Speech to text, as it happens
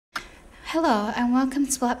Hello and welcome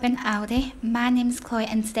to Blackburn Audi. My name is Chloe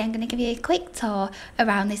and today I'm going to give you a quick tour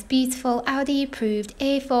around this beautiful Audi approved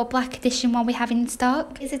A4 Black Edition one we have in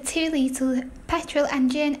stock. It's a 2 litre petrol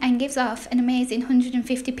engine and gives off an amazing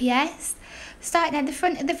 150 PS. Starting at the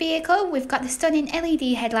front of the vehicle, we've got the stunning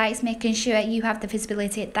LED headlights making sure you have the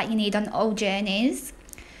visibility that you need on all journeys.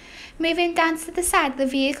 Moving down to the side of the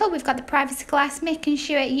vehicle, we've got the privacy glass, making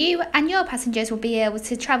sure you and your passengers will be able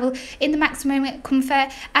to travel in the maximum comfort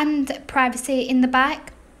and privacy in the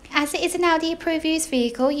back. As it is an Audi approved used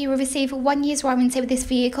vehicle, you will receive a 1 year's warranty with this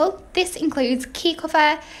vehicle. This includes key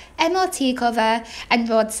cover, MOT cover and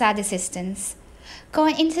roadside assistance.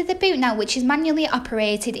 Going into the boot now, which is manually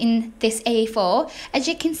operated in this A4, as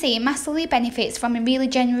you can see it massively benefits from a really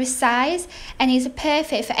generous size and is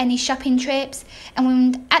perfect for any shopping trips.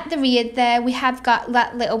 And at the rear there we have got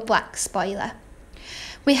that little black spoiler.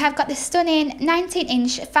 We have got the stunning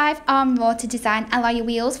 19-inch 5-arm rotor design alloy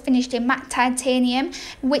wheels finished in matte titanium,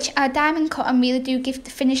 which are diamond cut and really do give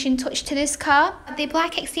the finishing touch to this car. The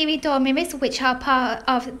black exterior door mirrors, which are part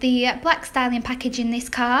of the black styling package in this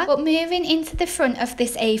car. But moving into the front of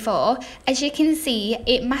this A4, as you can see,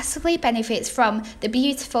 it massively benefits from the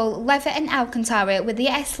beautiful leather and Alcantara with the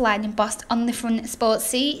S-line embossed on the front sports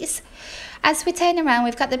seats. As we turn around,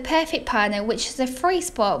 we've got the perfect partner, which is a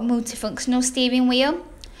 3-sport multifunctional steering wheel,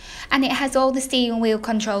 and it has all the steering wheel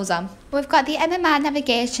controls on. We've got the MMR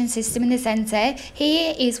navigation system in the centre.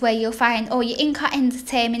 Here is where you'll find all your in-car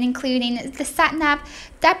entertainment, including the sat-nav,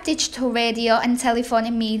 DAB digital radio and telephone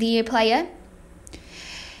and media player.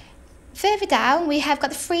 Further down, we have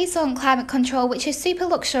got the 3-zone climate control, which is super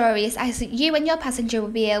luxurious as you and your passenger will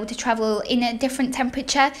be able to travel in a different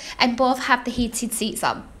temperature and both have the heated seats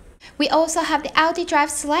on. We also have the Audi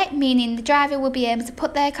Drive Select, meaning the driver will be able to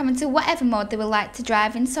put their car into whatever mode they would like to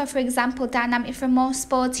drive in. So for example, dynamic for a more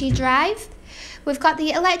sporty drive. We've got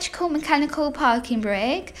the electrical mechanical parking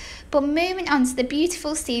brake. But moving on to the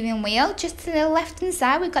beautiful steering wheel, just to the left hand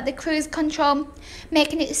side we've got the cruise control,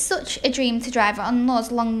 making it such a dream to drive on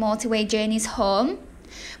those long motorway journeys home.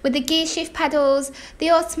 With the gear shift pedals,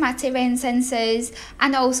 the automatic rain sensors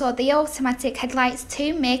and also the automatic headlights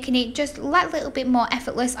too, making it just that little bit more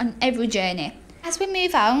effortless on every journey. As we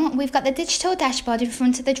move on, we've got the digital dashboard in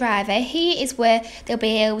front of the driver. Here is where they'll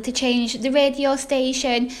be able to change the radio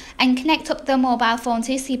station and connect up their mobile phone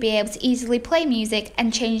too, so you'll be able to easily play music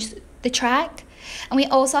and change the track. And we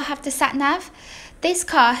also have the sat-nav. This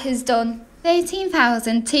car has done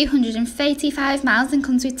 13,235 miles and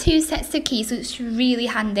comes with 2 sets of keys, so it's really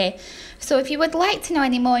handy. So if you would like to know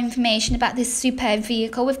any more information about this superb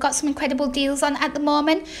vehicle, we've got some incredible deals on at the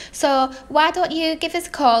moment. So why don't you give us a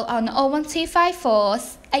call on 01254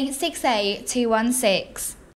 868 216.